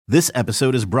This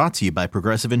episode is brought to you by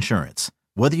Progressive Insurance.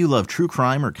 Whether you love true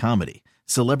crime or comedy,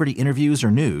 celebrity interviews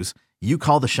or news, you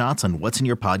call the shots on what's in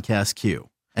your podcast queue.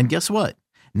 And guess what?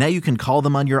 Now you can call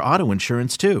them on your auto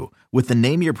insurance too with the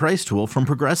Name Your Price tool from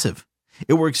Progressive.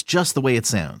 It works just the way it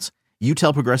sounds. You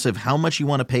tell Progressive how much you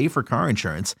want to pay for car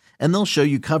insurance, and they'll show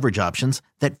you coverage options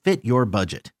that fit your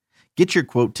budget. Get your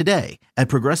quote today at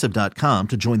Progressive.com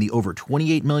to join the over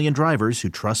 28 million drivers who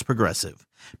trust Progressive.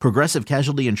 Progressive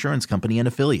Casualty Insurance Company and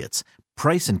Affiliates.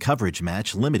 Price and coverage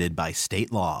match limited by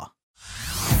state law.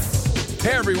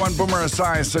 Hey everyone, Boomer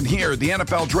Esiason here. The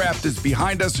NFL Draft is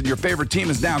behind us and your favorite team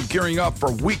is now gearing up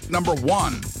for week number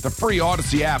 1. The free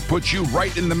Odyssey app puts you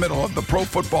right in the middle of the pro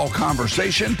football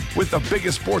conversation with the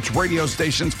biggest sports radio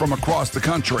stations from across the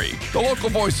country. The local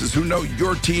voices who know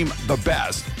your team the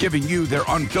best, giving you their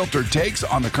unfiltered takes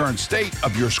on the current state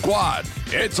of your squad.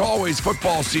 It's always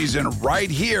football season right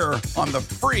here on the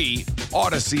free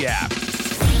Odyssey app.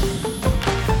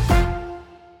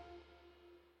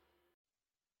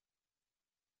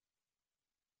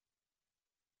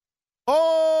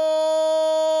 Oh,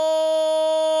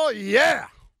 yeah.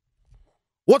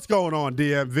 What's going on,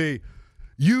 DMV?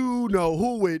 You know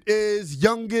who it is.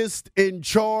 Youngest in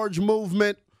charge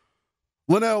movement.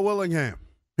 Lynnell Willingham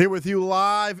here with you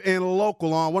live and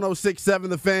local on 106.7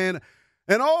 The Fan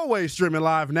and always streaming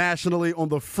live nationally on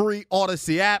the free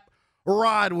Odyssey app.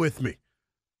 Ride with me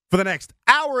for the next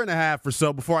hour and a half or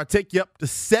so before I take you up to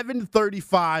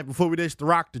 7:35 before we dish the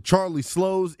rock to Charlie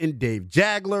Slows and Dave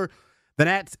Jagler. The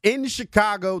Nats in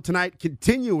Chicago tonight,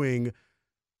 continuing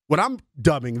what I'm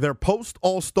dubbing their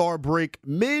post-All-Star break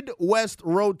Midwest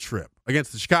road trip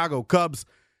against the Chicago Cubs.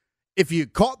 If you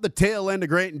caught the tail end of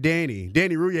Grant and Danny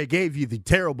Rouillet gave you the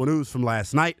terrible news from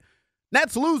last night.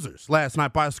 Nats losers last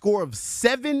night by a score of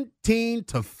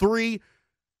 17-3.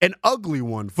 An ugly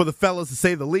one for the fellas, to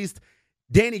say the least.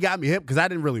 Danny got me hip because I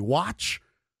didn't really watch.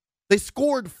 They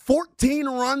scored 14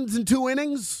 runs in 2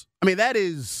 innings. I mean, that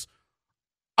is...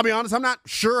 I'll be honest, I'm not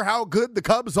sure how good the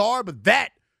Cubs are, but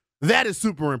that is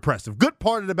super impressive. Good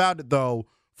part about it, though,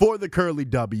 for the Curly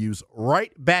W's.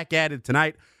 Right back at it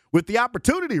tonight with the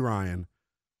opportunity, Ryan,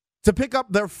 to pick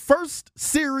up their first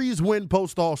series win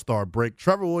post-All-Star break.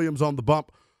 Trevor Williams on the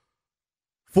bump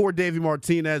for Davey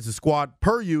Martinez's squad.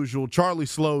 Per usual, Charlie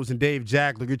Slows and Dave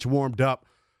Jagler get you warmed up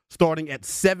starting at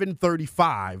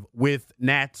 7:35 with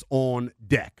Nats on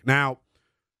deck. Now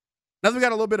that we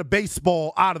got a little bit of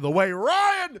baseball out of the way,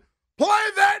 Ryan, play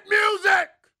that music!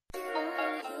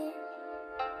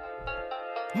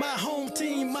 My home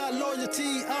team, my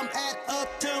loyalty, I'm at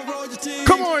Uptown Royalty.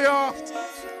 Come on, y'all.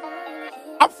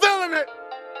 I'm feeling it.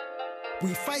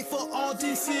 We fight for all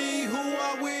DC, who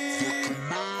are we?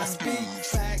 I speak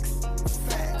facts.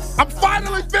 I'm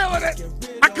finally feeling it.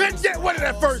 I couldn't get with it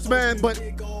at first, man, but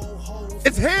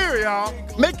it's here, y'all.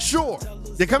 Make sure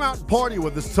you come out and party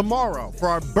with us tomorrow for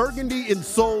our Burgundy and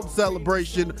Sold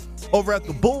celebration over at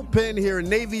the Bullpen here in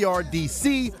Navy Yard,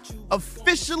 D.C.,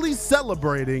 officially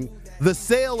celebrating the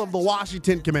sale of the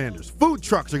Washington Commanders. Food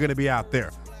trucks are going to be out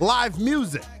there, live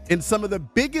music, and some of the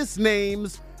biggest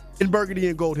names in Burgundy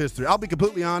and Gold history. I'll be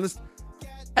completely honest,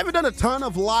 haven't done a ton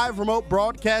of live remote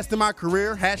broadcast in my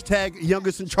career, hashtag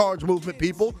youngest in charge movement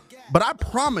people, but I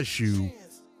promise you,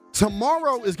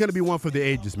 tomorrow is going to be one for the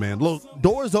ages, man. Look,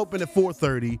 doors open at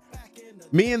 4:30.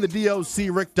 Me and the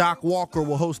DOC, Rick Doc Walker,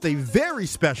 will host a very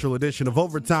special edition of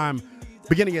Overtime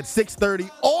beginning at 6:30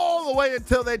 all the way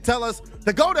until they tell us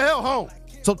to go to hell home.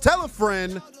 So tell a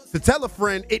friend to tell a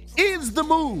friend. It is the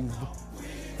move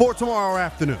for tomorrow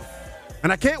afternoon.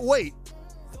 And I can't wait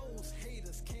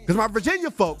because my Virginia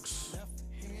folks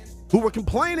who were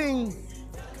complaining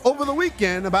over the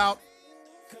weekend about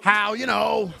how, you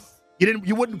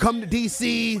wouldn't come to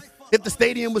D.C. if the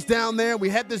stadium was down there. We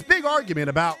had this big argument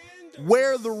about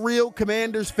where the real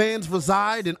Commanders fans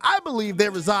reside, and I believe they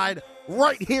reside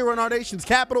right here in our nation's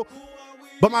capital.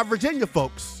 But my Virginia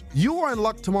folks, you are in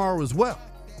luck tomorrow as well.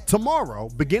 Tomorrow,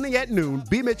 beginning at noon,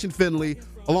 B. Mitch and Finley,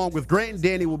 along with Grant and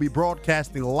Danny, will be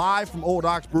broadcasting live from Old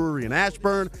Ox Brewery in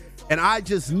Ashburn, and I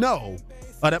just know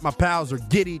that my pals are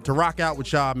giddy to rock out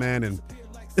with y'all, man, and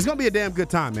it's going to be a damn good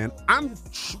time, man. I'm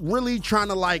really trying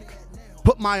to,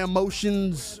 put my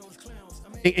emotions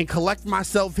and collect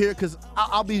myself here because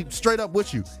I'll be straight up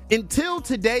with you. Until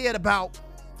today at about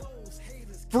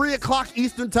 3 o'clock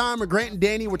Eastern time, where Grant and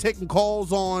Danny were taking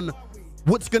calls on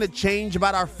what's going to change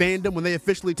about our fandom when they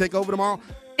officially take over tomorrow,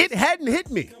 it hadn't hit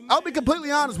me. I'll be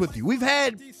completely honest with you. We've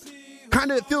had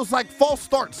kind of, it feels like false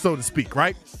starts, so to speak,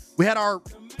 right? We had our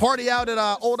party out at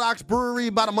Old Ox Brewery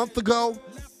about a month ago.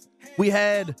 We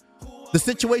had the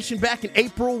situation back in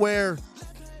April where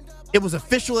it was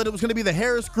official that it was going to be the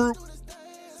Harris Group.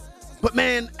 But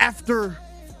man, after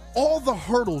all the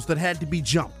hurdles that had to be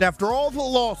jumped, after all the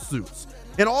lawsuits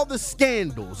and all the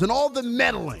scandals and all the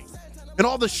meddling and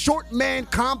all the short man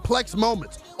complex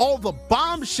moments, all the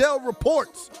bombshell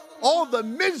reports, all the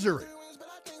misery,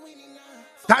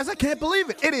 guys, I can't believe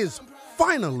it. It is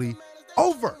finally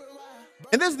over.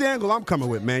 And this is the angle I'm coming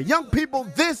with, man. Young people,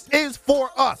 this is for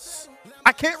us.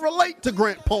 I can't relate to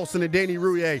Grant Paulson and Danny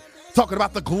Rouillet talking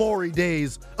about the glory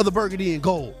days of the burgundy and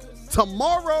gold.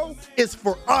 Tomorrow is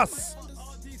for us.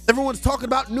 Everyone's talking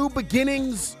about new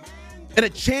beginnings and a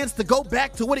chance to go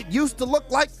back to what it used to look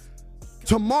like.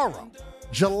 Tomorrow,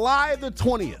 July the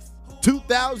 20th,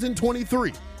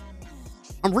 2023,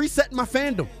 I'm resetting my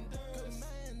fandom.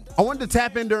 I wanted to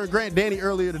tap in during Grant Danny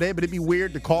earlier today, but it'd be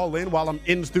weird to call in while I'm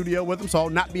in the studio with him, so I'll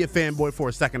not be a fanboy for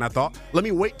a second, I thought. Let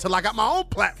me wait till I got my own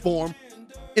platform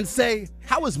and say,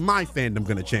 how is my fandom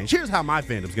going to change? Here's how my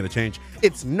fandom's going to change.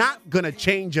 It's not going to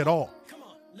change at all.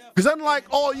 Because unlike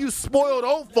all you spoiled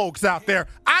old folks out there,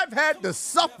 I've had to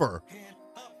suffer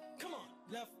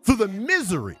through the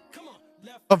misery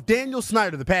of Daniel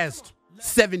Snyder the past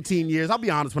 17 years. I'll be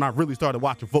honest, when I really started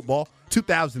watching football,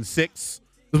 2006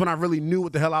 was when I really knew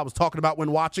what the hell I was talking about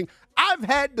when watching. I've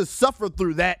had to suffer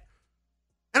through that.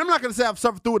 And I'm not going to say I've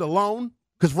suffered through it alone,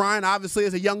 because Ryan obviously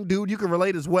is a young dude. You can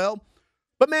relate as well.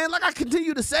 But man, like I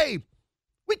continue to say,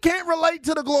 we can't relate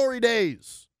to the glory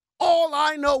days. All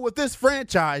I know with this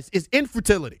franchise is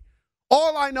infertility.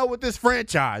 All I know with this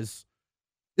franchise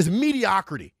is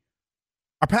mediocrity.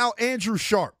 Our pal Andrew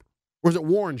Sharp, or is it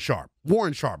Warren Sharp?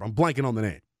 Warren Sharp. I'm blanking on the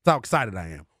name. That's how excited I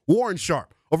am. Warren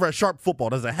Sharp over at Sharp Football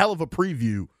does a hell of a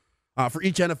preview for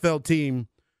each NFL team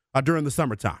during the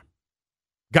summertime.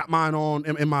 Got mine on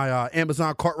in my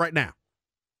Amazon cart right now.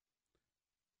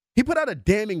 He put out a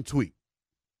damning tweet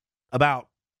about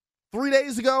 3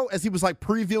 days ago as he was like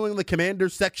previewing the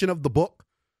Commanders section of the book.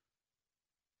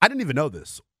 I didn't even know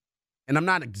this. And I'm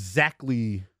not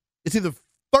exactly, it's either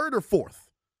third or fourth.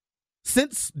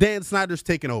 Since Dan Snyder's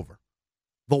taken over,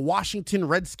 the Washington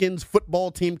Redskins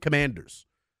football team Commanders,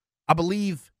 I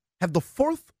believe, have the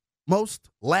fourth most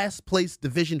last place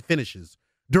division finishes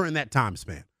during that time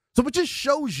span. So it just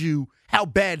shows you how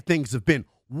bad things have been.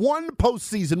 One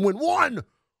postseason win, one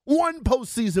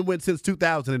postseason win since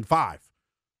 2005.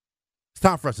 It's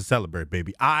time for us to celebrate,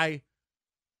 baby. I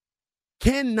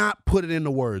cannot put it into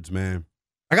words, man.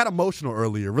 I got emotional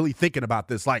earlier, really thinking about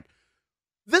this. Like,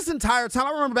 this entire time,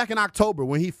 I remember back in October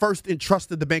when he first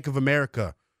entrusted the Bank of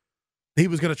America, he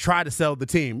was going to try to sell the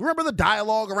team. Remember the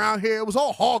dialogue around here? It was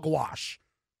all hogwash,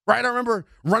 right? I remember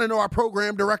running to our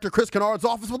program director, Chris Kennard's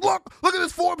office with, look at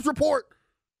this Forbes report.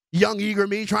 Young, eager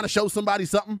me trying to show somebody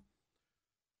something.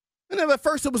 And then at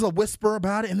first it was a whisper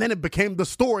about it, and then it became the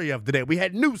story of the day. We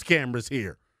had news cameras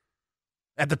here.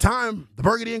 At the time, the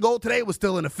burgundy and gold today was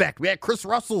still in effect. We had Chris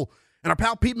Russell and our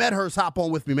pal Pete Medhurst hop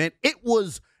on with me, man. It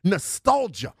was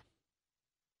nostalgia.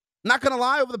 Not going to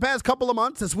lie, over the past couple of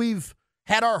months, as we've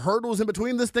had our hurdles in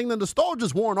between this thing, the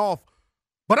nostalgia's worn off.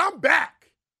 But I'm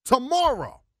back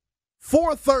tomorrow,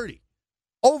 4:30,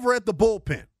 over at the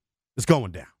Bullpen. It's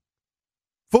going down.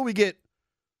 Before we get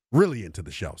really into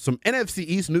the show, some NFC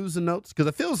East news and notes, because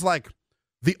it feels like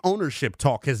the ownership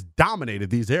talk has dominated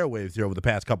these airwaves here over the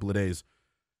past couple of days.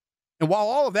 And while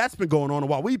all of that's been going on and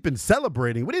while we've been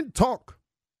celebrating, we didn't talk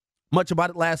much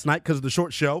about it last night because of the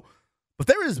short show. But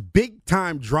there is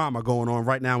big-time drama going on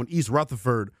right now in East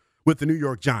Rutherford with the New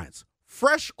York Giants.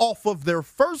 Fresh off of their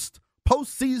first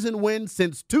postseason win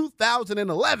since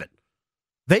 2011,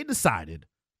 they decided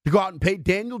to go out and pay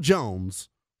Daniel Jones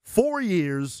 4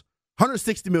 years,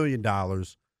 $160 million,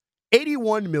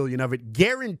 $81 million of it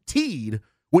guaranteed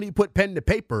when he put pen to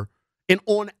paper. And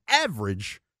on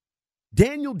average,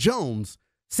 Daniel Jones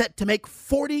set to make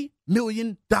 $40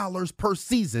 million per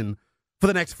season for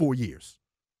the next 4 years.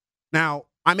 Now,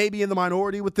 I may be in the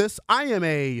minority with this. I am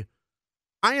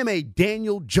a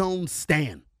Daniel Jones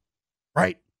stan,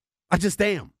 right? I just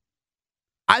am.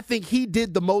 I think he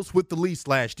did the most with the least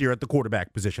last year at the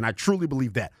quarterback position. I truly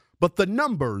believe that. But the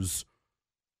numbers,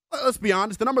 let's be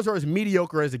honest, the numbers are as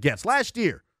mediocre as it gets. Last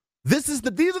year, these are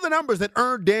the numbers that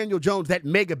earned Daniel Jones that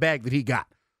mega bag that he got.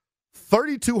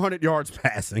 3,200 yards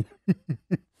passing,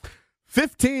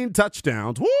 15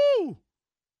 touchdowns,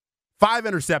 5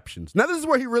 interceptions. Now, this is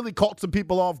where he really caught some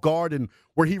people off guard and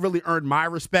where he really earned my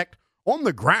respect. On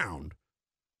the ground,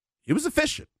 he was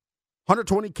efficient.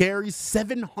 120 carries,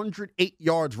 708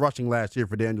 yards rushing last year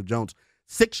for Daniel Jones,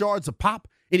 6 yards a pop,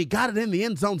 and he got it in the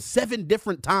end zone 7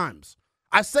 different times.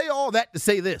 I say all that to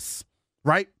say this,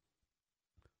 right?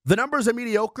 The numbers are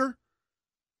mediocre,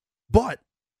 but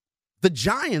the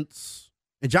Giants,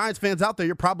 and Giants fans out there,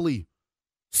 you're probably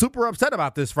super upset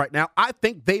about this right now. I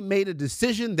think they made a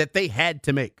decision that they had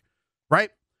to make,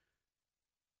 right?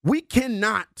 We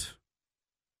cannot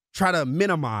try to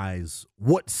minimize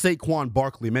what Saquon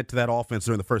Barkley meant to that offense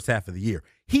during the first half of the year.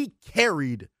 He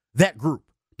carried that group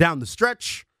down the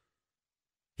stretch.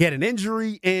 He had an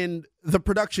injury, and the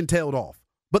production tailed off.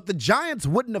 But the Giants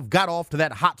wouldn't have got off to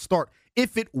that hot start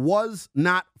if it was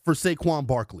not for Saquon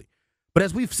Barkley. But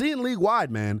as we've seen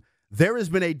league-wide, man, there has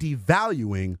been a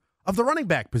devaluing of the running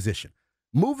back position.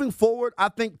 Moving forward, I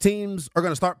think teams are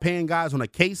going to start paying guys on a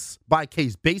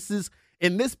case-by-case basis.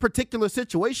 In this particular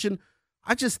situation,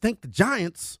 I just think the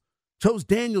Giants chose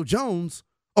Daniel Jones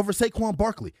over Saquon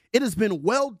Barkley. It has been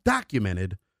well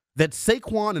documented that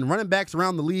Saquon and running backs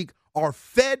around the league are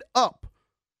fed up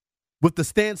with the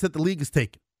stance that the league is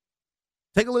taking.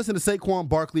 Take a listen to Saquon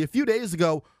Barkley a few days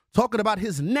ago talking about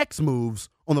his next moves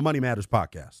on the Money Matters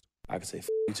podcast. I could say F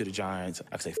you to the Giants.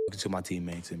 I could say F you to my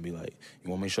teammates and be like, you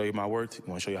want me to show you my worth? You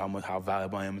want to show you how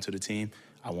valuable I am to the team?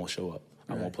 I won't show up.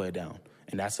 I won't play it down.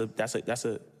 And that's a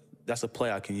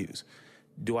play I can use.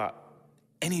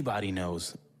 Anybody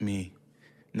knows me,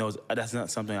 knows that's not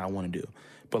something I want to do.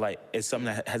 But like it's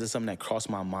something that crossed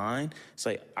my mind. It's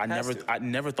like I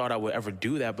never thought I would ever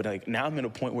do that. But like now I'm at a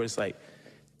point where it's like,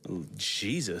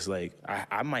 Jesus, like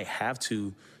I might have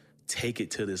to take it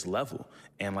to this level.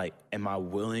 And like, am I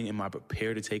willing? Am I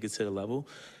prepared to take it to the level?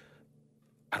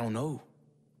 I don't know.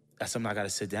 That's something I got to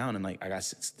sit down and like I got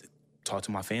to talk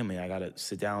to my family. I got to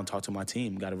sit down and talk to my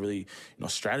team. Got to really,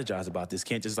 strategize about this.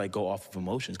 Can't just like go off of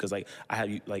emotions because like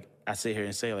I sit here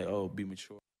and say like, oh, be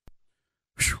mature.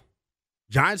 Whew.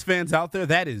 Giants fans out there,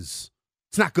 it's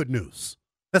not good news.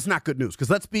 That's not good news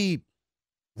because let's be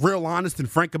real honest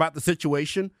and frank about the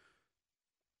situation.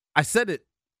 I said it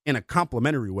in a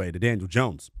complimentary way to Daniel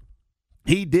Jones.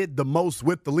 He did the most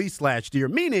with the least last year,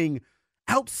 meaning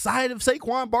outside of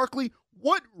Saquon Barkley,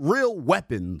 what real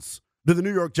weapons do the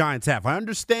New York Giants have? I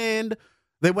understand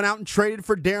they went out and traded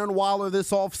for Darren Waller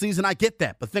this offseason. I get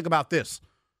that. But think about this.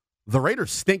 The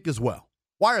Raiders stink as well.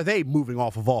 Why are they moving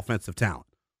off of offensive talent?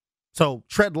 So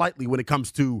tread lightly when it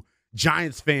comes to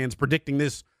Giants fans predicting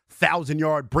this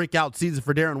 1,000-yard breakout season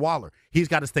for Darren Waller. He's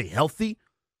got to stay healthy.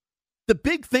 The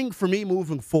big thing for me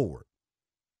moving forward,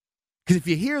 because if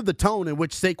you hear the tone in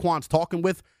which Saquon's talking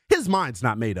with, his mind's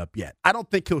not made up yet. I don't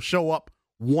think he'll show up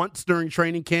once during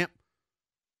training camp.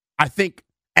 I think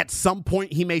at some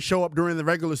point he may show up during the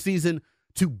regular season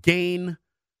to gain,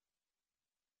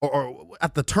 or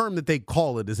at the term that they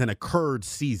call it is an occurred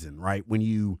season, right? When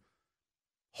you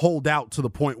hold out to the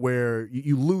point where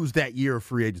you lose that year of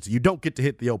free agency. You don't get to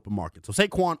hit the open market. So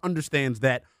Saquon understands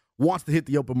that, wants to hit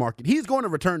the open market. He's going to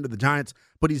return to the Giants,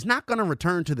 but he's not going to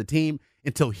return to the team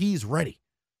until he's ready.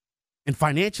 And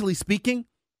financially speaking,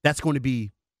 that's going to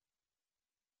be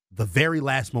the very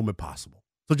last moment possible.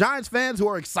 So Giants fans who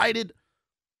are excited,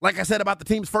 like I said, about the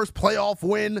team's first playoff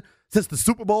win since the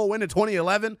Super Bowl win in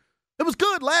 2011, it was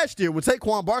good last year when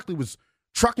Saquon Barkley was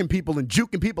trucking people and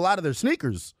juking people out of their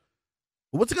sneakers.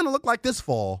 But what's it going to look like this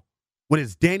fall when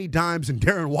it's Danny Dimes and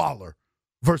Darren Waller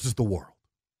versus the world?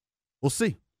 We'll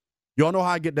see. You all know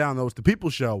how I get down, though. It's the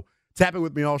People's Show. Tap it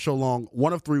with me all show long.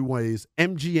 One of three ways.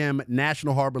 MGM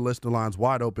National Harbor listener lines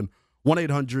wide open.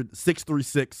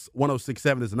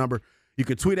 1-800-636-1067 is the number. You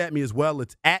can tweet at me as well.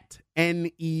 It's at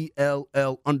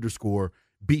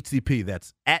NELL_BTP.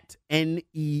 That's at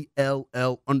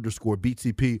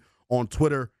NELL_BTP on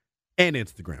Twitter and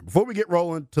Instagram. Before we get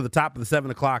rolling to the top of the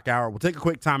 7 o'clock hour, we'll take a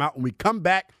quick timeout. When we come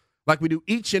back, like we do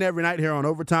each and every night here on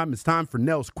Overtime, it's time for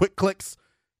Nell's Quick Clicks.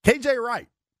 KJ Wright,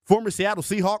 former Seattle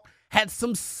Seahawk, had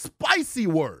some spicy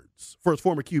words for his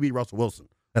former QB, Russell Wilson.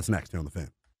 That's next here on The Fan.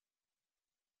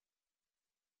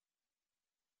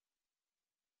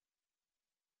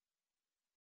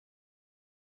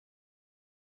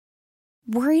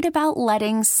 Worried about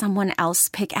letting someone else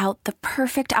pick out the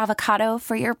perfect avocado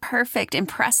for your perfect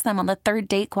impress them on the third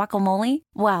date guacamole?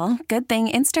 Well, good thing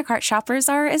Instacart shoppers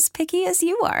are as picky as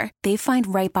you are. They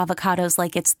find ripe avocados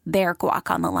like it's their guac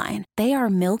on the line. They are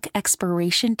milk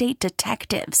expiration date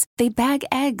detectives. They bag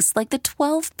eggs like the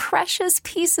 12 precious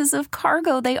pieces of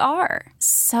cargo they are.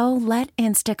 So let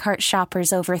Instacart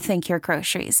shoppers overthink your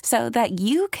groceries so that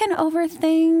you can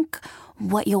overthink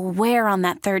what you'll wear on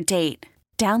that third date.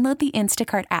 Download the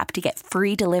Instacart app to get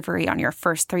free delivery on your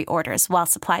first 3 orders while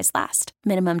supplies last.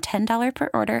 Minimum $10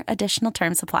 per order. Additional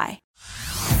terms apply.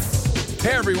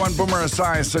 Hey everyone, Boomer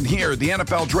Esiason here. The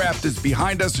NFL Draft is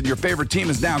behind us and your favorite team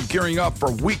is now gearing up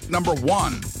for week number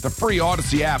 1. The free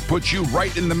Odyssey app puts you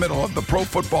right in the middle of the pro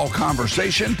football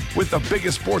conversation with the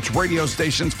biggest sports radio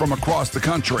stations from across the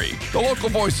country. The local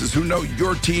voices who know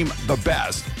your team the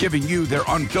best, giving you their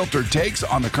unfiltered takes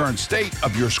on the current state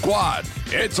of your squad.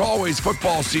 It's always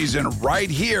football season right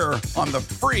here on the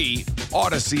free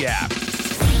Odyssey app.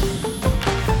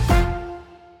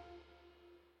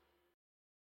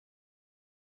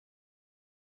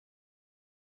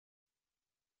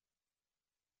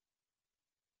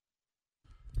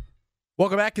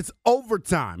 Welcome back. It's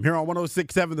overtime here on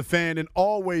 106.7 The Fan and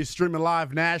always streaming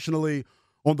live nationally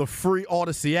on the free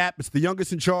Odyssey app. It's the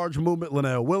youngest in charge movement,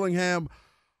 Lynnell Willingham,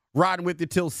 riding with you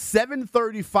till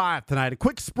 7:35 tonight. A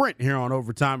quick sprint here on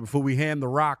overtime before we hand the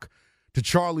rock to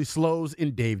Charlie Slows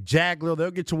and Dave Jaglio.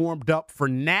 They'll get you warmed up for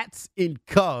Nats and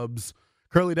Cubs.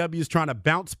 Curly W is trying to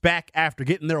bounce back after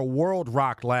getting their world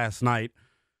rocked last night.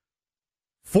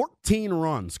 14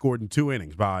 runs scored in 2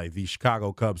 innings by the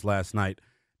Chicago Cubs last night.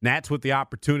 Nats with the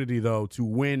opportunity, though, to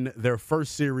win their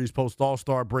first series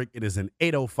post-All-Star break. It is an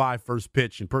 8:05 first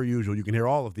pitch, and per usual, you can hear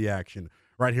all of the action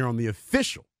right here on the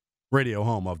official radio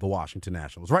home of the Washington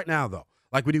Nationals. Right now, though,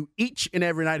 like we do each and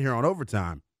every night here on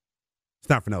Overtime, it's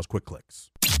time for Nell's Quick Clicks.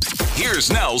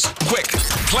 Here's Nell's Quick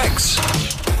Clicks.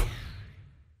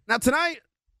 Now, tonight,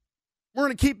 we're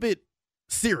going to keep it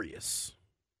serious.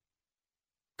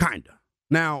 Kinda.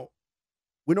 Now,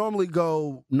 we normally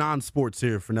go non-sports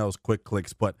here for Nell's Quick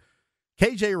Clicks, but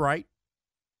KJ Wright,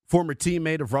 former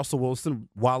teammate of Russell Wilson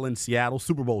while in Seattle,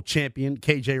 Super Bowl champion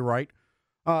KJ Wright,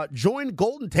 joined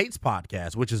Golden Tate's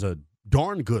podcast, which is a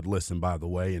darn good listen, by the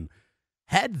way, and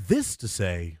had this to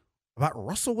say about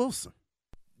Russell Wilson.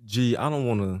 Gee, I don't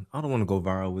want to go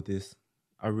viral with this.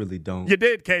 I really don't. You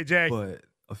did, KJ. But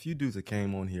a few dudes that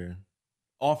came on here,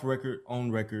 off record,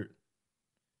 on record,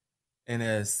 and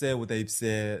has said what they've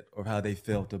said or how they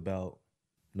felt about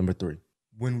number 3.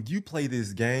 When you play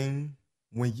this game,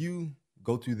 when you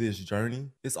go through this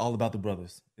journey, it's all about the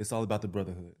brothers. It's all about the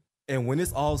brotherhood. And when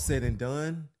it's all said and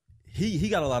done, he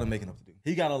got a lot of making up to do.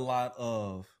 He got a lot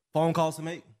of phone calls to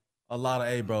make, a lot of,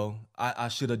 hey, bro, I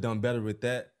should have done better with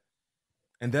that.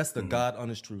 And that's the God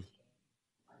honest truth.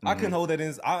 I couldn't hold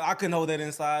that I couldn't hold that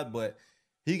inside, but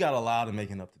he got a lot of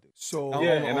making up to do. So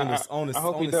on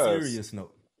a serious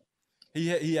note. He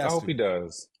has I hope to. he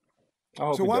does. I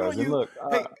hope So he why does. don't you? And look,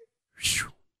 Hey,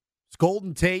 it's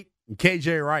Golden Tate and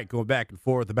KJ Wright going back and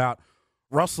forth about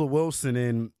Russell Wilson,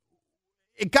 and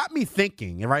it got me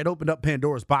thinking. And right, opened up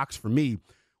Pandora's box for me.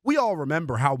 We all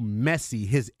remember how messy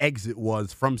his exit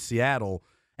was from Seattle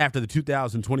after the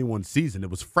 2021 season. It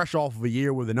was fresh off of a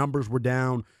year where the numbers were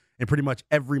down in pretty much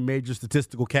every major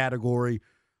statistical category.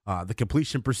 The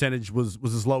completion percentage was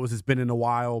as low as it's been in a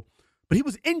while. But he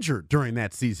was injured during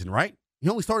that season, right? He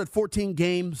only started 14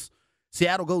 games.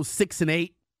 Seattle goes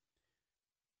 6-8.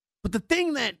 But the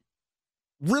thing that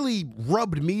really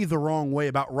rubbed me the wrong way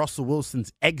about Russell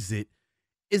Wilson's exit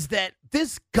is that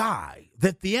this guy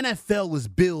that the NFL is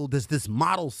billed as this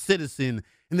model citizen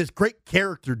and this great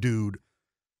character dude,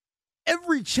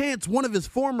 every chance one of his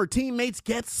former teammates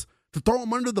gets to throw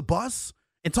him under the bus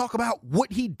and talk about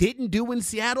what he didn't do in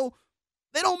Seattle,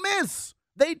 they don't miss.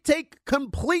 They take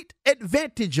complete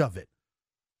advantage of it.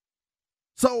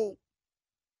 So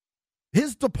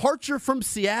his departure from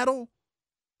Seattle,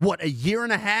 a year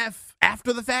and a half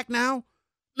after the fact now,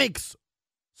 makes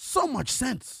so much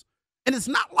sense. And it's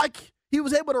not like he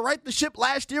was able to right the ship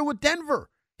last year with Denver.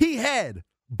 He had,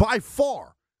 by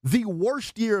far, the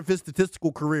worst year of his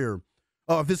statistical career,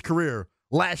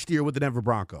 last year with the Denver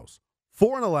Broncos.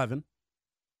 4-11,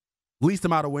 least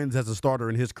amount of wins as a starter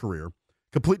in his career.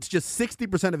 Completes just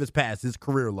 60% of his passes,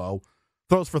 career low.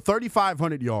 Throws for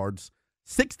 3,500 yards,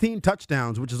 16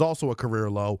 touchdowns, which is also a career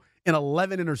low, and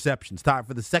 11 interceptions, tied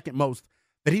for the second most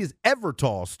that he has ever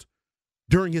tossed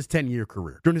during his 10-year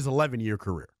career, during his 11-year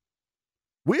career.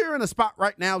 We're in a spot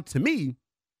right now, to me,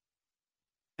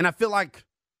 and I feel like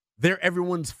they're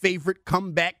everyone's favorite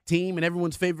comeback team and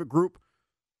everyone's favorite group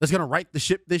that's going to right the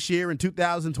ship this year in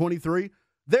 2023.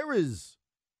 There is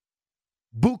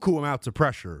buku amounts of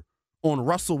pressure on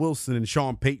Russell Wilson and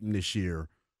Sean Payton this year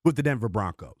with the Denver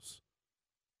Broncos.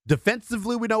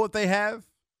 Defensively, we know what they have,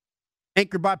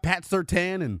 anchored by Pat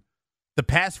Surtain and the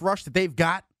pass rush that they've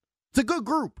got. It's a good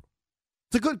group.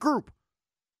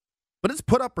 But it's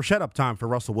put up or shut up time for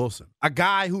Russell Wilson, a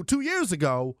guy who 2 years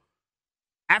ago,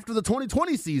 after the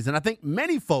 2020 season, I think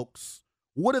many folks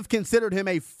would have considered him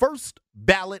a first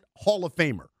ballot Hall of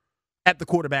Famer at the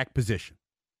quarterback position.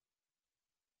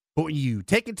 But when you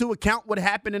take into account what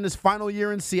happened in his final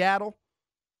year in Seattle,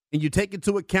 and you take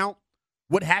into account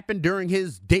what happened during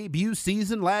his debut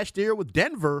season last year with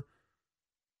Denver,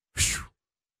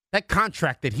 that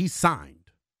contract that he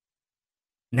signed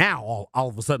now all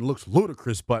of a sudden looks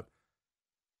ludicrous, but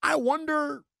I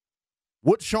wonder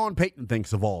what Sean Payton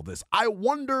thinks of all this. I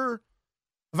wonder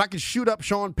if I could shoot up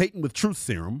Sean Payton with truth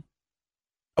serum.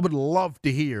 I would love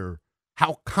to hear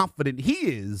how confident he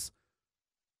is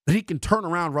that he can turn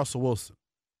around Russell Wilson.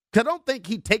 Because I don't think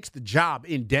he takes the job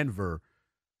in Denver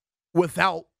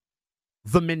without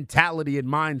the mentality and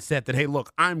mindset that, hey,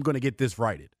 look, I'm going to get this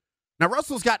righted. Now,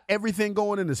 Russell's got everything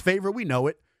going in his favor. We know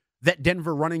it. That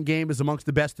Denver running game is amongst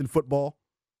the best in football.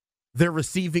 Their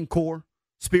receiving core,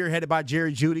 spearheaded by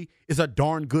Jerry Jeudy, is a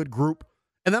darn good group.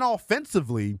 And then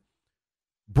offensively,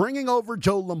 bringing over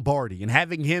Joe Lombardi and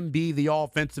having him be the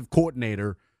offensive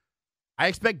coordinator, I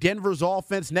expect Denver's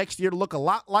offense next year to look a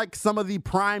lot like some of the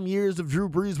prime years of Drew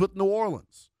Brees with New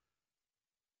Orleans.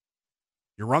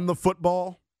 You run the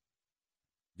football.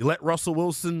 You let Russell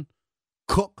Wilson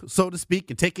cook, so to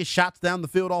speak, and take his shots down the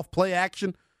field off play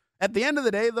action. At the end of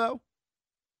the day, though,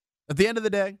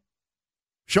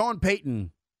 Sean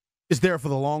Payton is there for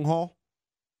the long haul.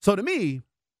 So to me,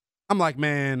 I'm like,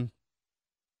 man,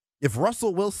 if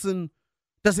Russell Wilson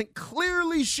doesn't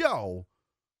clearly show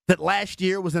that last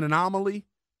year was an anomaly,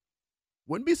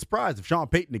 wouldn't be surprised if Sean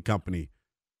Payton and company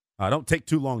don't take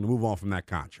too long to move on from that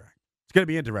contract. It's going to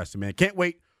be interesting, man. Can't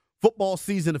wait. Football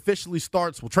season officially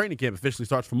starts. Well, training camp officially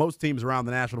starts for most teams around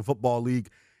the National Football League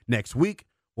next week.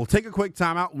 We'll take a quick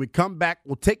timeout. When we come back,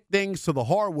 we'll take things to the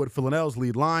hardwood for Lynnell's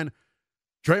lead line.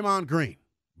 Draymond Green,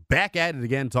 back at it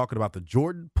again, talking about the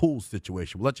Jordan Poole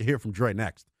situation. We'll let you hear from Dre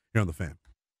next here on The Fan.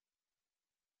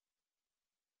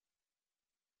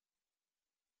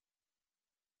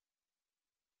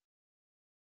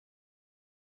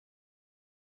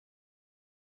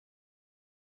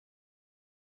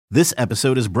 This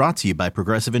episode is brought to you by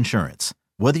Progressive Insurance.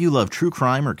 Whether you love true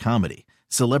crime or comedy,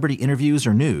 celebrity interviews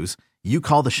or news, you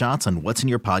call the shots on what's in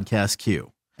your podcast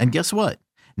queue. And guess what?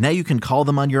 Now you can call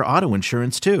them on your auto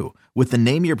insurance too with the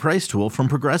Name Your Price tool from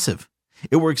Progressive.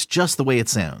 It works just the way it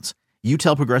sounds. You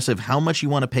tell Progressive how much you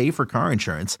want to pay for car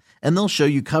insurance, and they'll show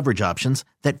you coverage options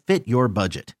that fit your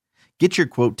budget. Get your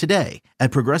quote today at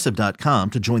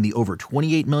Progressive.com to join the over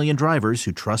 28 million drivers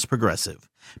who trust Progressive.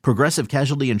 Progressive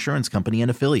Casualty Insurance Company and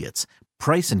Affiliates.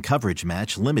 Price and coverage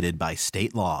match limited by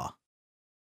state law.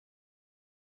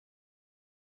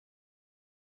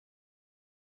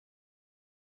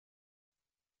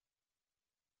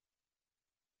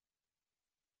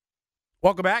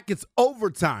 Welcome back. It's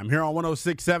overtime here on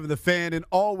 106.7 The Fan and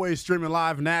always streaming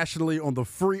live nationally on the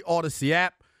free Odyssey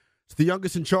app. It's the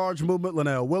youngest in charge movement,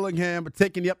 Lynnell Willingham,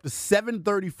 taking you up to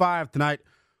 7:35 tonight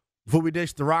before we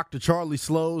dish the rock to Charlie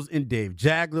Slows and Dave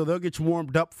Jagler. They'll get you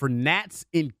warmed up for Nats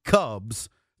and Cubs.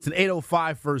 It's an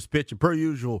 8:05 first pitch. And per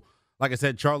usual, like I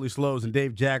said, Charlie Slows and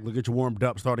Dave Jagler get you warmed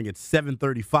up starting at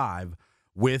 7:35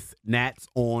 with Nats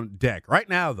on deck. Right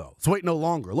now, though, let's wait no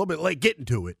longer. A little bit late getting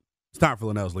to it. It's time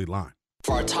for Lynnell's lead line.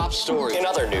 For our top story in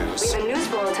other news. We have a news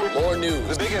bulletin. More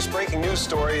news. The biggest breaking news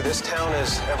story this town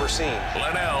has ever seen.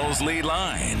 Lynnell's lead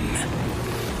line.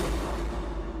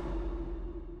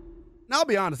 Now, I'll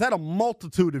be honest, I had a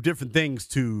multitude of different things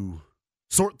to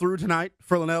sort through tonight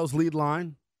for Lynnell's lead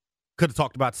line. Could have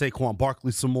talked about Saquon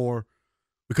Barkley some more.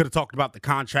 We could have talked about the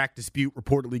contract dispute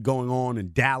reportedly going on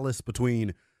in Dallas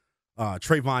between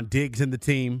Trayvon Diggs and the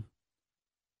team.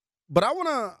 But I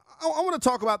want to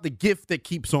talk about the gift that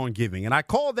keeps on giving, and I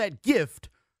call that gift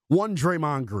one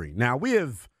Draymond Green. Now, we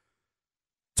have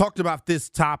talked about this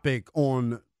topic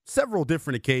on several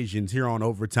different occasions here on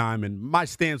Overtime, and my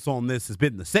stance on this has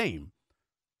been the same.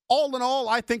 All in all,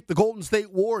 I think the Golden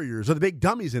State Warriors are the big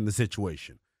dummies in the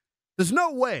situation. There's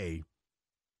no way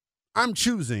I'm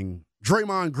choosing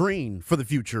Draymond Green for the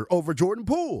future over Jordan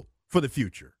Poole for the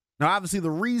future. Now, obviously,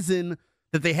 the reason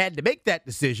that they had to make that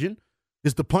decision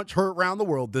is the punch heard around the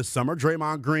world this summer.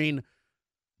 Draymond Green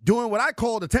doing what I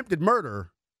called attempted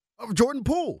murder of Jordan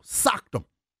Poole. Socked him.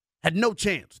 Had no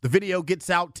chance. The video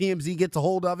gets out. TMZ gets a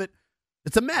hold of it.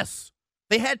 It's a mess.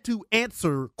 They had to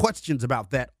answer questions about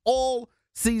that all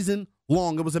season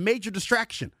long. It was a major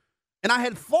distraction. And I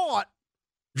had thought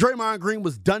Draymond Green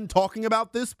was done talking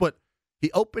about this, but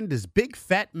he opened his big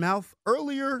fat mouth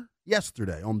earlier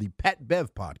yesterday on the Pat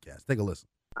Bev podcast. Take a listen.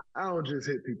 I don't just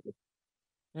hit people.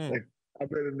 Like, I've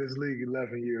been in this league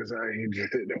 11 years. I ain't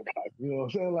just hit nobody. You know what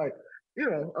I'm saying? Like,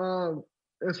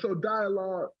 and so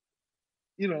dialogue,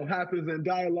 happens, and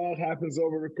dialogue happens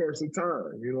over the course of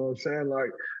time. You know what I'm saying?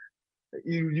 Like,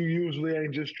 you usually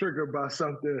ain't just triggered by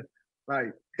something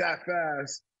like that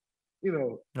fast,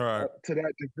 to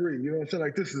that degree. You know what I'm saying?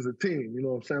 Like, this is a team. You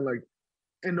know what I'm saying? Like,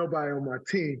 ain't nobody on my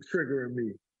team triggering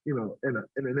me, in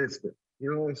an instant,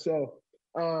 And so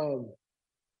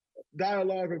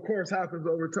dialogue, of course, happens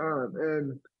over time.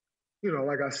 And,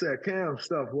 like I said, Cam's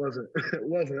stuff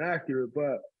wasn't accurate,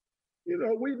 but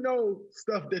we know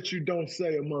stuff that you don't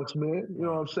say amongst men. You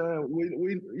know what I'm saying?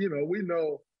 We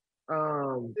know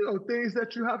things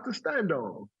that you have to stand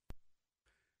on.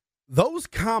 Those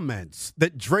comments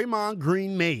that Draymond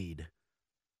Green made,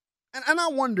 and I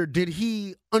wonder, did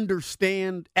he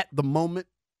understand at the moment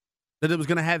that it was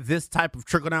going to have this type of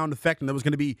trickle-down effect and there was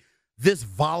going to be this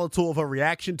volatile of a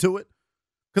reaction to it?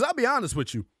 Because I'll be honest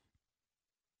with you,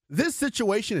 this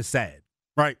situation is sad,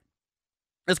 right?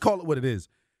 Let's call it what it is.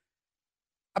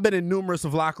 I've been in numerous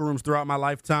of locker rooms throughout my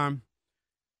lifetime.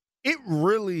 It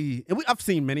really, and I've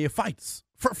seen many of fights.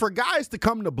 For guys to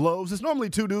come to blows, it's normally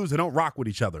two dudes that don't rock with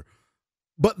each other.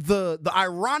 But the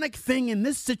ironic thing in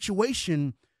this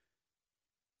situation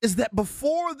is that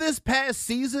before this past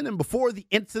season and before the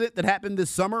incident that happened this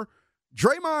summer,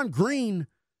 Draymond Green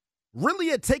really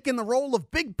had taken the role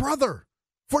of big brother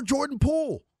for Jordan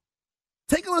Poole.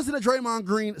 Take a listen to Draymond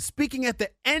Green speaking at the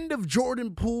end of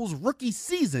Jordan Poole's rookie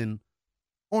season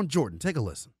on Jordan. Take a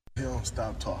listen. He don't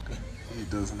stop talking. He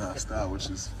does not stop, which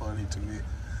is funny to me.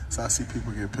 So I see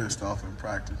people get pissed off in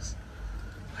practice.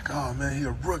 Like, oh, man, he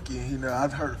a rookie.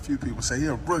 I've heard a few people say he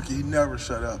a rookie. He never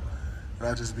shut up. And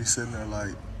I just be sitting there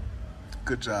like,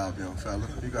 good job, young fella.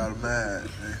 You got him mad.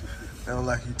 They don't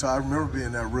like you talk. I remember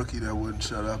being that rookie that wouldn't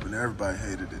shut up, and everybody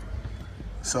hated it.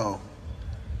 So,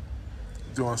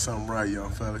 doing something right,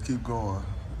 young fella. Keep going.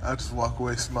 I just walk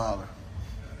away smiling.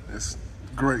 It's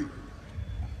great.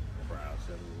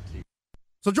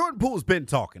 So Jordan Poole's been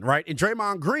talking, right? And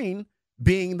Draymond Green,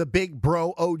 being the big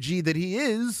bro OG that he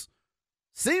is,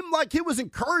 seemed like he was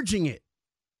encouraging it,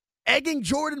 egging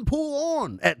Jordan Poole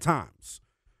on at times.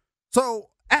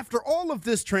 So after all of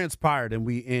this transpired and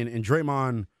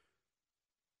Draymond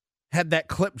had that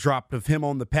clip dropped of him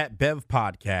on the Pat Bev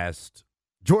podcast,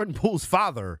 Jordan Poole's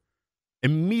father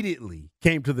immediately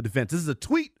came to the defense. This is a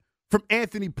tweet from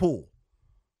Anthony Poole.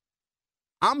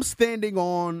 I'm standing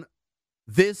on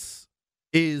this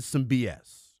is some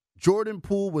BS. Jordan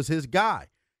Poole was his guy,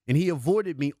 and he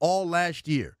avoided me all last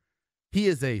year. He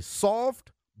is a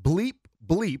soft bleep,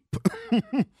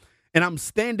 and I'm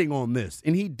standing on this.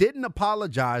 And he didn't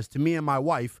apologize to me and my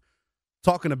wife,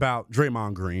 talking about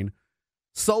Draymond Green.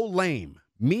 So lame.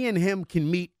 Me and him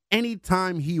can meet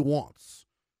anytime he wants.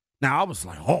 Now, I was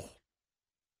like,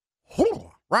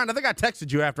 Ryan, I think I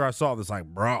texted you after I saw this, like,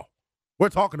 bro, we're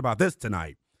talking about this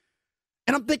tonight.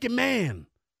 And I'm thinking, man,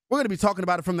 we're going to be talking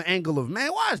about it from the angle of,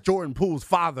 man, why is Jordan Poole's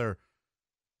father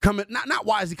coming, not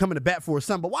why is he coming to bat for his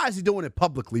son, but why is he doing it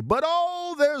publicly? But,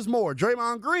 there's more.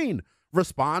 Draymond Green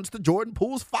responds to Jordan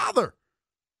Poole's father.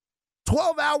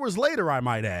 12 hours later, I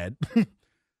might add.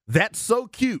 That's so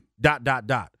cute, ...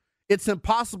 It's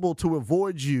impossible to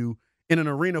avoid you in an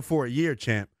arena for a year,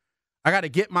 champ. I got to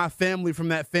get my family from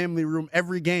that family room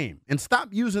every game. And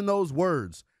stop using those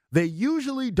words. They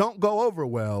usually don't go over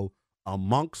well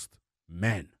amongst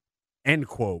men. End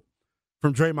quote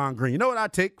from Draymond Green. You know what I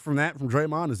take from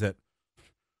Draymond is that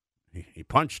he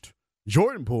punched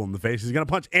Jordan Poole in the face. He's going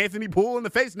to punch Anthony Poole in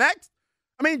the face next?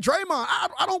 I mean, Draymond,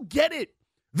 I don't get it.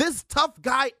 This tough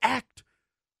guy act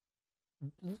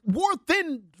wore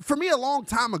thin for me a long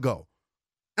time ago.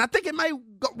 And I think it may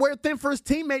wear thin for his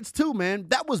teammates too, man.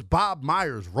 That was Bob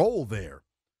Myers' role there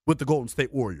with the Golden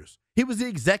State Warriors. He was the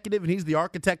executive and he's the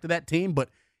architect of that team, but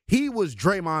he was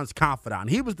Draymond's confidant.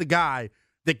 He was the guy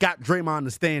that got Draymond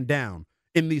to stand down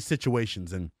in these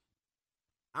situations. And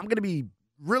I'm going to be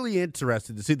really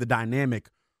interested to see the dynamic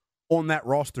on that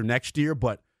roster next year.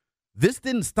 But this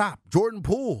didn't stop. Jordan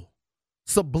Poole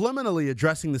subliminally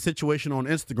addressing the situation on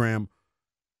Instagram,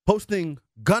 posting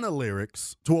Gunna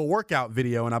lyrics to a workout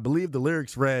video. And I believe the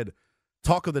lyrics read,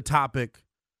 talk of the topic,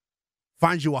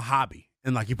 find you a hobby.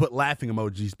 And like he put laughing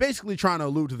emojis, basically trying to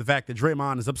allude to the fact that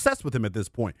Draymond is obsessed with him at this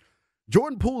point.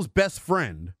 Jordan Poole's best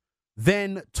friend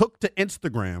then took to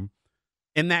Instagram,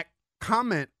 and that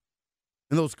comment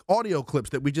in those audio clips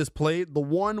that we just played, the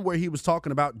one where he was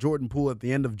talking about Jordan Poole at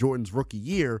the end of Jordan's rookie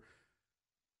year,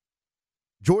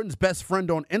 Jordan's best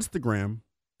friend on Instagram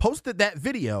posted that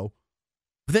video,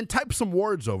 but then typed some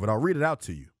words over it. I'll read it out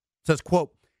to you. It says,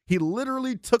 quote, he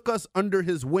literally took us under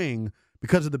his wing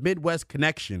because of the Midwest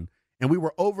connection, and we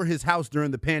were over his house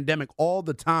during the pandemic all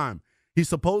the time. He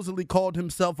supposedly called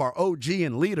himself our OG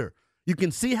and leader. You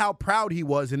can see how proud he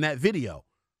was in that video.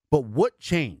 But what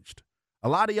changed? A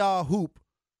lot of y'all hoop.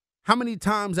 How many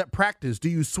times at practice do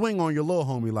you swing on your little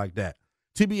homie like that?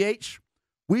 TBH,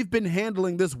 we've been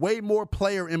handling this way more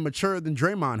player and mature than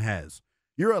Draymond has.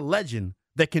 You're a legend,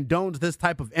 that condones this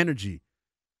type of energy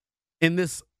in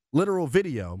this literal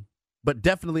video, but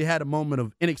definitely had a moment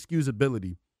of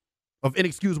inexcusable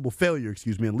failure,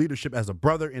 in leadership as a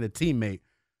brother and a teammate,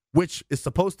 which is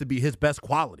supposed to be his best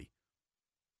quality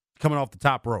coming off the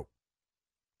top rope.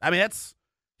 I mean,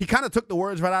 he kind of took the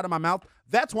words right out of my mouth.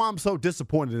 That's why I'm so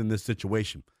disappointed in this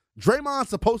situation. Draymond's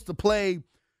supposed to play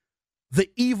the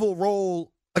evil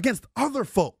role against other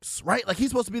folks, right? Like, he's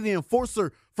supposed to be the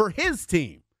enforcer for his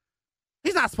team.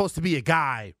 He's not supposed to be a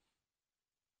guy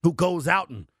who goes out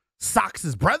and socks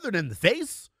his brethren in the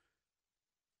face.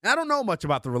 And I don't know much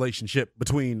about the relationship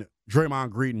between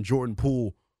Draymond Green and Jordan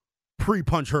Poole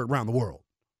pre-punch hurt around the world.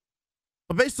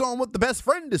 But based on what the best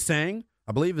friend is saying,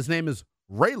 I believe his name is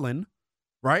Raylan,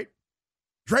 right?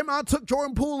 Draymond took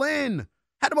Jordan Poole in,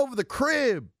 had him over the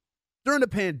crib during the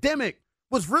pandemic,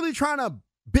 was really trying to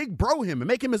big bro him and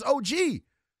make him his OG.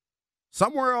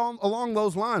 Somewhere along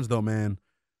those lines, though, man,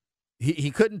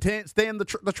 he couldn't stand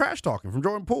the trash talking from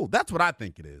Jordan Poole. That's what I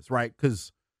think it is, right?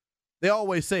 Because they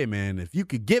always say, man, if you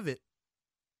could give it,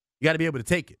 you got to be able to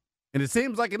take it. And it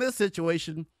seems like in this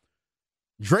situation,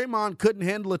 Draymond couldn't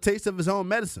handle a taste of his own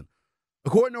medicine.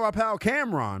 According to our pal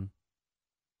Cameron,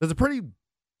 there's a pretty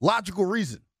logical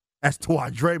reason as to why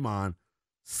Draymond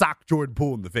socked Jordan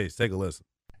Poole in the face. Take a listen.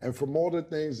 And from all the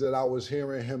things that I was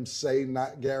hearing him say,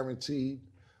 not guaranteed,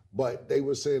 but they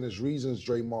were saying there's reasons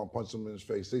Draymond punched him in his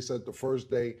face. They said the first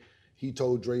day he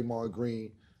told Draymond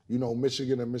Green, you know,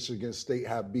 Michigan and Michigan State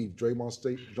have beef.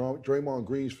 Draymond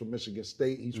Green's from Michigan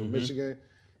State. He's from Michigan.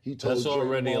 He told That's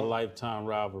already Draymond, a lifetime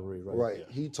rivalry, right? Right.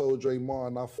 He told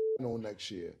Draymond, "I on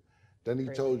next year." Then he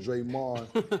told Draymond.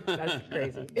 That's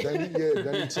crazy.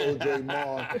 Then he told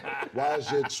Draymond, "Why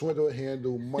is your Twitter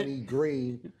handle Money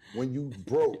Green when you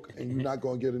broke and you're not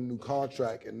gonna get a new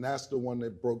contract?" And that's the one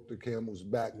that broke the camel's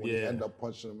back when he ended up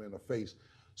punching him in the face.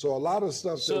 So a lot of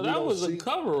stuff. So that was a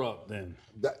cover-up then.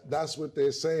 That's what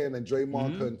they're saying, and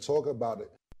Draymond couldn't talk about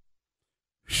it.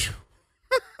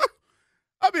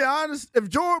 I'll be honest, if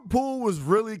Jordan Poole was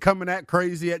really coming at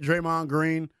crazy at Draymond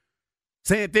Green,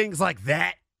 saying things like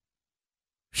that,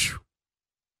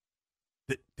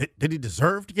 did he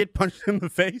deserve to get punched in the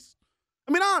face?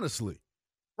 I mean, honestly,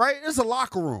 right? It's a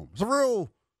locker room. It's a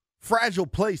real fragile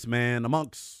place, man,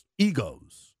 amongst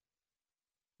egos,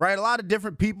 right? A lot of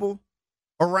different people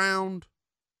around.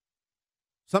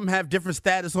 Some have different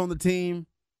status on the team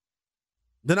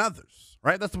than others,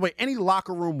 right? That's the way any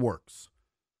locker room works.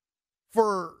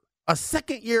 For a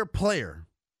second-year player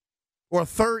or a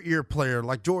third-year player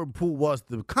like Jordan Poole was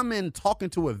to come in talking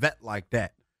to a vet like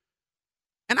that,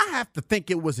 and I have to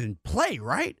think it was in play,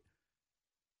 right?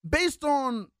 Based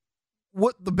on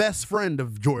what the best friend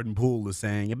of Jordan Poole is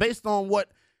saying and based on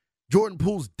what Jordan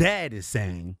Poole's dad is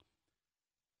saying,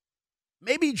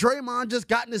 maybe Draymond just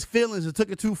got in his feelings and took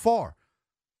it too far.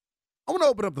 I want to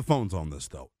open up the phones on this,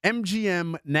 though.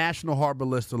 MGM National Harbor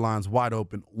Lister lines wide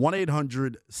open.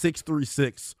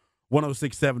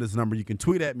 1-800-636-1067 is the number. You can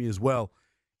tweet at me as well.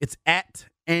 It's at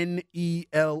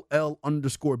NELL_BTP.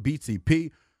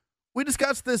 We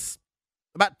discussed this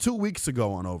about 2 weeks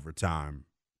ago on Overtime.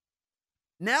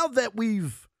 Now that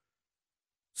we've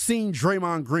seen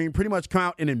Draymond Green pretty much come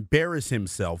out and embarrass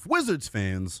himself, Wizards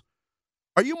fans,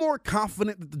 are you more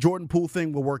confident that the Jordan Poole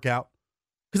thing will work out?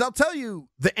 Because I'll tell you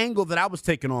the angle that I was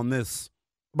taking on this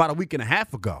about a week and a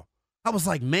half ago. I was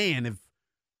like, man, if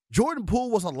Jordan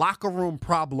Poole was a locker room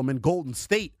problem in Golden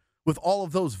State with all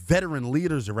of those veteran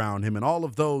leaders around him and all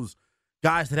of those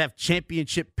guys that have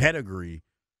championship pedigree,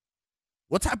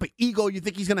 what type of ego you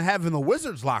think he's going to have in the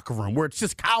Wizards locker room where it's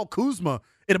just Kyle Kuzma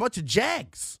and a bunch of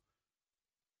Jags?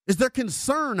 Is there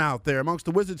concern out there amongst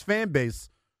the Wizards fan base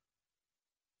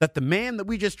that the man that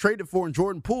we just traded for in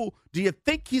Jordan Poole, do you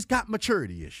think he's got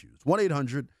maturity issues?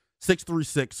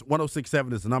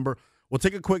 1-800-636-1067 is the number. We'll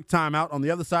take a quick timeout. On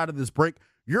the other side of this break,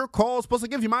 your call is supposed to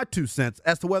give you my 2 cents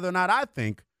as to whether or not I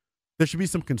think there should be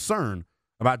some concern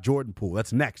about Jordan Poole.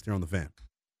 That's next here on The Fan.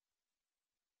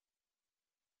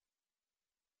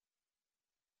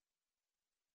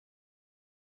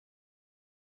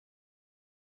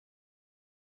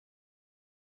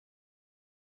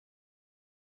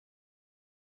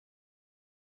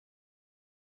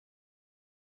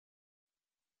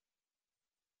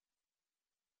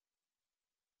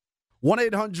 One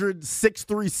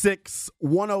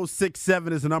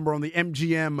 1-800-636-1067 is the number on the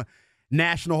MGM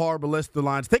National Harbor Lister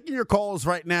lines. Taking your calls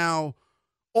right now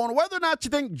on whether or not you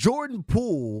think Jordan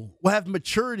Poole will have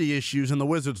maturity issues in the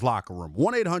Wizards locker room.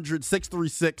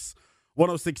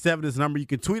 1-800-636-1067 is the number. You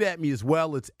can tweet at me as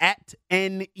well. It's at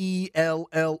NELL_BTP.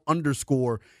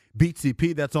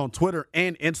 That's on Twitter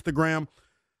and Instagram.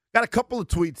 Got a couple of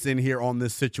tweets in here on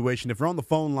this situation. If you're on the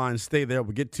phone line, stay there.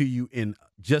 We'll get to you in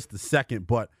just a second.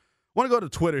 But I want to go to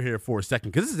Twitter here for a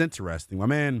second because this is interesting. My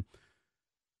man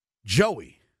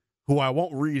Joey, who I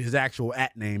won't read his actual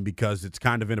 @name because it's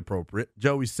kind of inappropriate.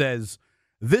 Joey says,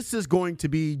 this is going to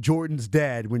be Jordan's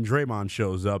dad when Draymond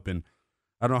shows up. And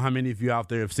I don't know how many of you out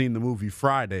there have seen the movie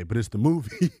Friday, but it's the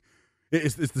movie.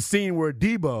 it's the scene where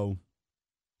Debo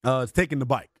is taking the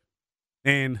bike.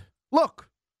 And look,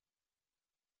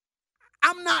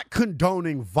 I'm not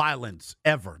condoning violence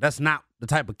ever. That's not the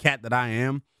type of cat that I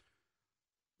am.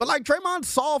 But, like, Draymond's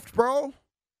soft, bro.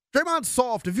 Draymond's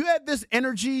soft. If you had this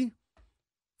energy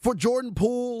for Jordan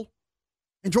Poole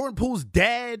and Jordan Poole's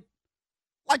dad,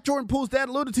 like Jordan Poole's dad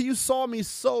alluded to, you saw me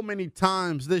so many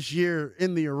times this year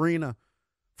in the arena.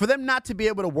 For them not to be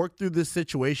able to work through this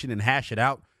situation and hash it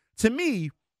out, to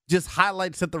me, just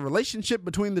highlights that the relationship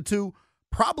between the two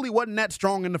probably wasn't that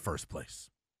strong in the first place.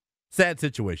 Sad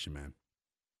situation, man.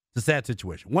 It's a sad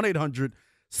situation.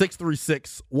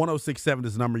 1-800-636-1067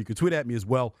 is the number. You can tweet at me as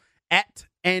well, at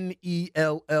NELL_BTP.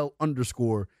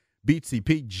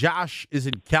 Josh is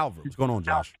in Calvert. What's going on,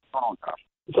 Josh?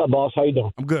 What's up, boss? How you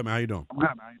doing? I'm good, man. How you doing?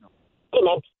 Good,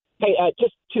 man. Hey,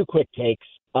 just two quick takes.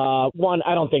 One,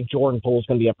 I don't think Jordan Poole is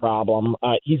going to be a problem.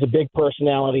 He's a big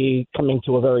personality coming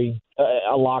to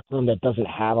a locker room that doesn't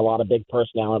have a lot of big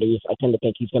personalities. I tend to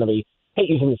think he's going to be, I hate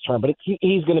using this term, but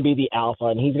he's going to be the alpha,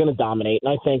 and he's going to dominate.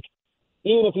 And I think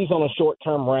even if he's on a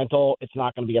short-term rental, it's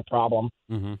not going to be a problem.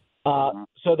 Mm-hmm.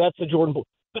 So that's the Jordan Poole.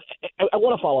 But I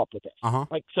want to follow up with this.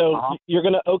 You're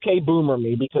going to boomer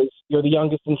me because you're the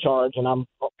youngest in charge, and I'm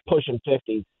pushing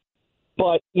 50.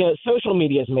 But, social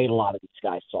media has made a lot of these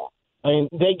guys soft. I mean,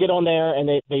 they get on there and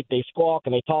they squawk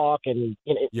and they talk and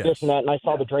this and that. And I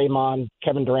saw the Draymond,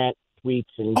 Kevin Durant tweets.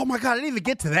 And oh, my God, I didn't even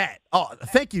get to that. Oh,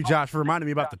 thank you, Josh, for reminding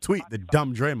me about the tweet that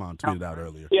dumb Draymond tweeted out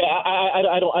earlier. Yeah,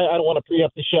 I don't want to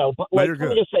pre-up the show. But, let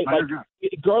me just say,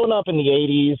 growing up in the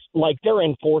 80s, there were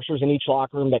enforcers in each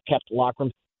locker room that kept the locker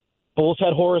room. Bulls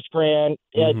had Horace Grant.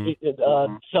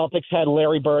 Celtics had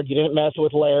Larry Bird. You didn't mess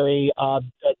with Larry.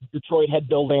 Detroit had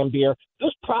Bill Laimbeer.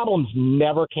 Those problems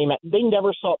never came out. They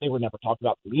were never talked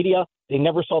about in the media. They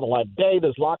never saw the light of day.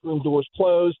 Those locker room doors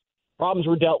closed. Problems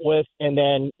were dealt with. And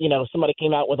then, somebody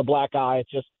came out with a black eye. It's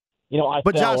just,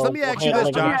 But, Josh, let me ask you this,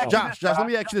 Josh, let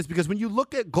me ask you this. Because when you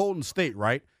look at Golden State,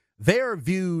 right, they're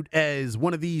viewed as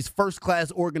one of these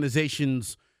first-class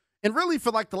organizations. And really,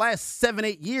 for the last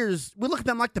 7-8 years, we look at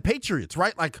them like the Patriots,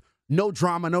 right? Like, no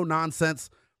drama, no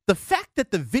nonsense. The fact that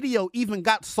the video even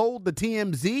got sold to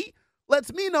TMZ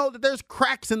lets me know that there's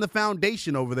cracks in the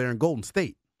foundation over there in Golden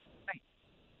State.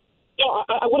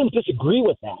 I wouldn't disagree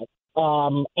with that.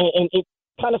 And it's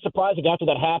kind of surprising after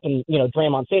that happened,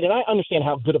 Draymond said, and I understand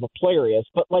how good of a player he is,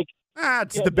 but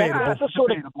it's debatable. That's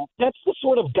the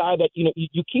sort of guy that,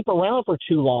 you keep around for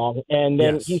too long, and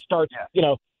then he starts,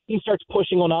 he starts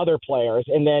pushing on other players,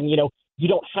 and then, you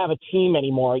don't have a team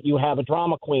anymore. You have a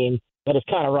drama queen that is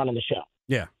kind of running the show.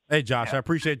 Yeah. Hey, Josh, I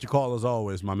appreciate your call as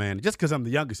always, my man. Just because I'm the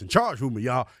youngest in charge room of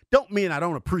y'all don't mean I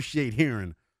don't appreciate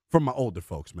hearing from my older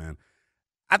folks, man.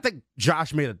 I think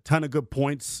Josh made a ton of good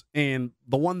points, and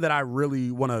the one that I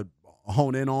really want to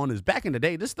hone in on is back in the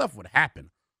day, this stuff would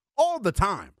happen all the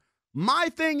time. My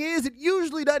thing is, it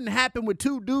usually doesn't happen with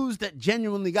two dudes that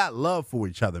genuinely got love for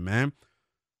each other, man.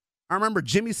 I remember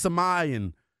Jimmy Samai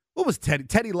and what was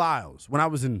Teddy Lyles. When I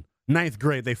was in 9th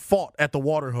grade, they fought at the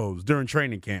water hose during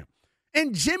training camp.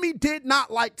 And Jimmy did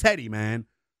not like Teddy, man.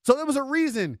 So there was a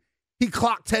reason he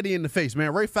clocked Teddy in the face,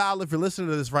 man. Ray Fowler, if you're listening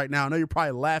to this right now, I know you're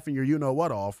probably laughing your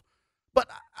you-know-what off. But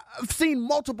I've seen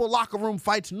multiple locker room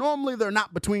fights. Normally they're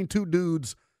not between two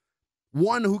dudes,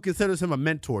 one who considers him a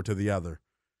mentor to the other.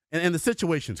 And the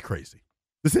situation's crazy.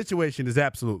 The situation is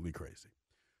absolutely crazy.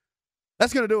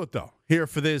 That's going to do it, though, here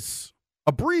for this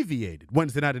abbreviated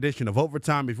Wednesday night edition of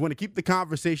Overtime. If you want to keep the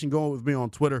conversation going with me on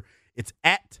Twitter, it's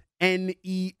at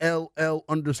NELL_BTP.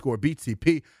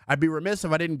 I'd be remiss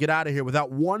if I didn't get out of here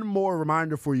without one more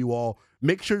reminder for you all.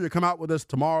 Make sure you come out with us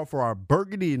tomorrow for our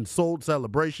Burgundy and Sold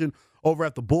celebration over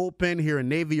at the Bullpen here in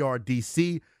Navy Yard,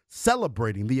 D.C.,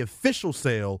 celebrating the official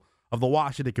sale of the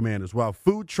Washington Commanders. Well,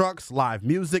 food trucks, live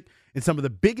music, and some of the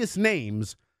biggest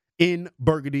names in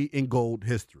Burgundy and Gold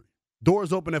history.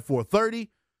 Doors open at 4:30.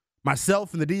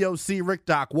 Myself and the DOC, Rick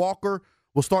Doc Walker,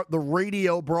 will start the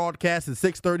radio broadcast at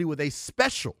 6:30 with a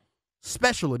special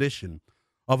edition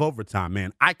of Overtime,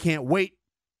 man. I can't wait.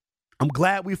 I'm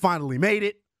glad we finally made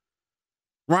it.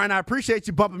 Ryan, I appreciate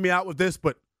you bumping me out with this,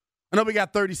 but I know we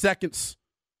got 30 seconds.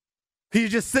 Can you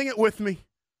just sing it with me?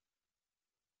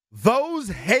 Those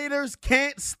haters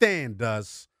can't stand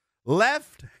us.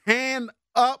 Left hand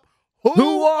up.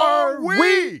 Who are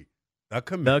we?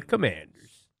 The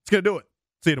Commanders. It's going to do it.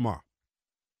 See you tomorrow.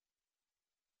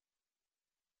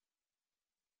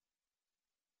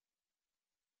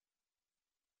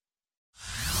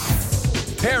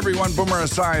 Hey everyone, Boomer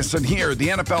Esiason here. The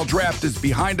NFL Draft is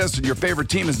behind us and your favorite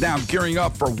team is now gearing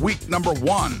up for week number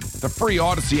 1. The free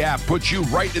Odyssey app puts you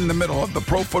right in the middle of the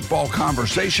pro football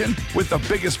conversation with the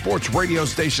biggest sports radio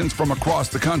stations from across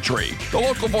the country. The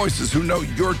local voices who know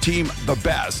your team the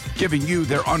best, giving you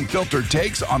their unfiltered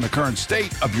takes on the current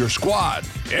state of your squad.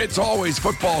 It's always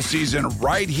football season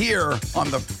right here on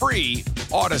the free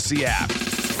Odyssey app.